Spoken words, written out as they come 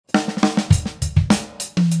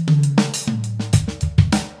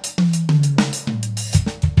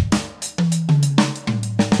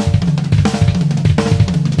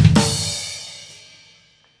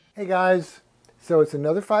guys, so it's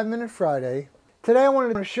another 5-Minute Friday. Today I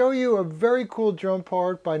wanted to show you a very cool drum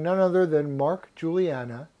part by none other than Mark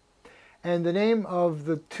Guiliana. And the name of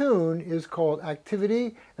the tune is called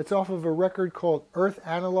Activity. It's off of a record called Earth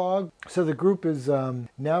Analog. So the group is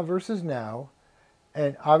Now versus Now.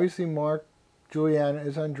 And obviously Mark Guiliana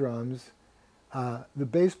is on drums. The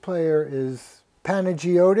bass player is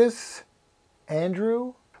Panagiotis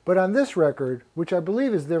Andreou. But on this record, which I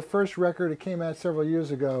believe is their first record, it came out several years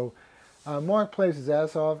ago, Mark plays his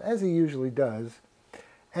ass off, as he usually does.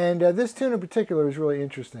 And this tune in particular is really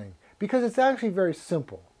interesting, because it's actually very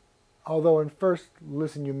simple. Although in first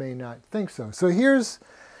listen you may not think so. So here's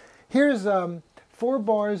 4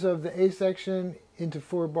 bars of the A section into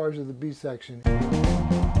 4 bars of the B section.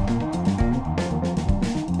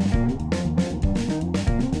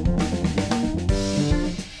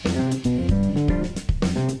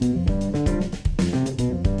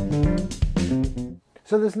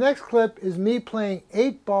 So this next clip is me playing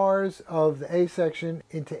 8 bars of the A section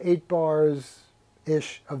into 8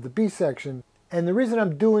 bars-ish of the B section. And the reason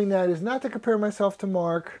I'm doing that is not to compare myself to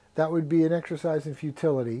Mark. That would be an exercise in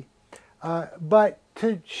futility. But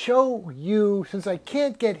to show you, since I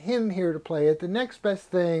can't get him here to play it, the next best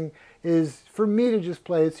thing is for me to just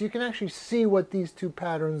play it so you can actually see what these 2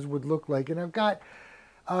 patterns would look like. And I've got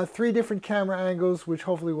 3 different camera angles, which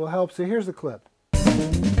hopefully will help. So here's the clip.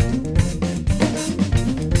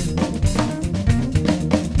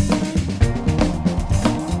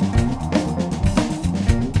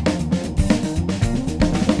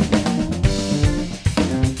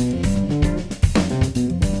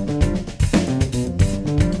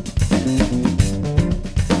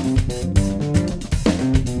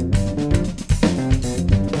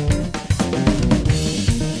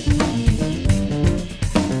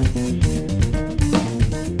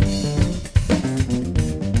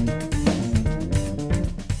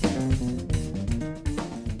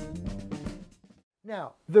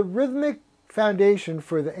 Now, the rhythmic foundation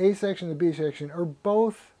for the A section and the B section are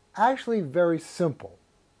both actually very simple.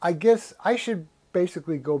 I guess I should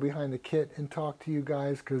basically go behind the kit and talk to you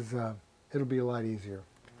guys because it'll be a lot easier.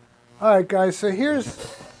 All right, guys, so here's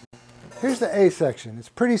the A section. It's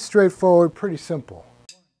pretty straightforward, pretty simple.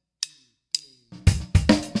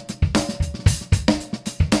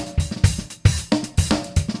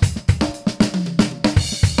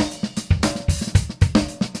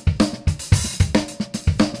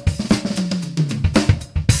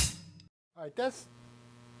 All right, that's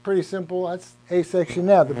pretty simple. That's A section.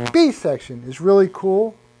 Now, the B section is really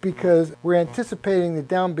cool because we're anticipating the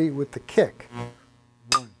downbeat with the kick.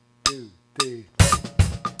 1, 2, 3.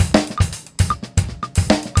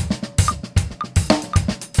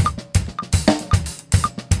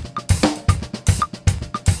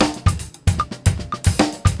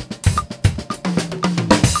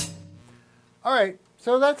 All right,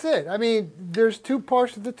 so that's it. I mean, there's 2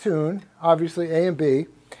 parts of the tune, obviously A and B.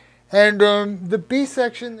 And the B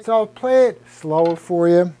section, so I'll play it slower for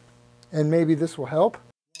you, and maybe this will help. 1,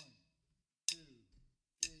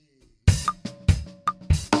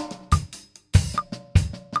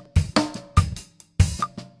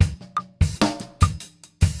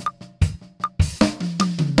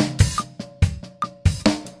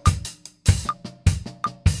 2.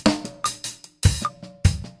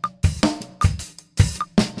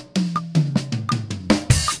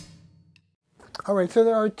 All right, so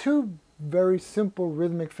there are 2 very simple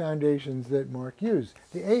rhythmic foundations that Mark used.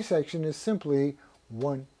 The A section is simply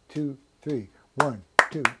 1, 2, 3, 1,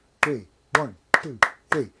 2, 3, 1, 2,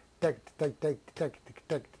 3.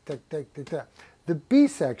 The B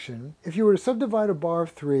section, if you were to subdivide a bar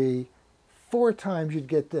of 3 4 times, you'd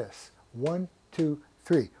get this: 1, 2,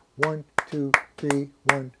 3, 1, 2, 3,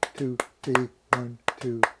 1, 2, 3, 1,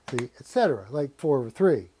 2, 3, etc. Like 4 over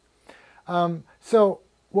 3. So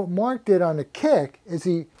what Mark did on the kick is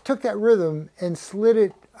he took that rhythm and slid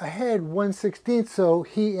it ahead 1/16, so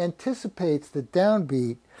he anticipates the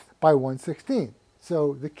downbeat by 1/16.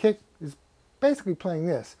 So the kick is basically playing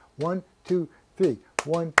this: 1, 2, 3,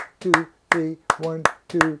 1, 2, 3, 1,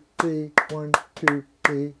 2, 3, 1, 2,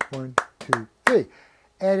 3, 1, 2, 3.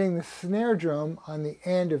 Adding the snare drum on the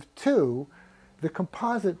end of 2, the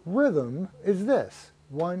composite rhythm is this: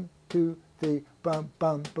 1, 2, 3, bum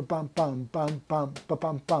bum ba bum bum bum bum ba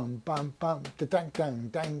bum bum bum bum da dang dang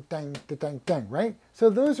dang dang da dang dang, right? So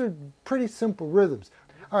those are pretty simple rhythms.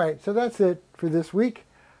 All right, so that's it for this week.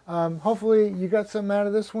 Hopefully you got something out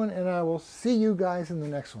of this one, and I will see you guys in the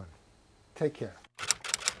next one. Take care.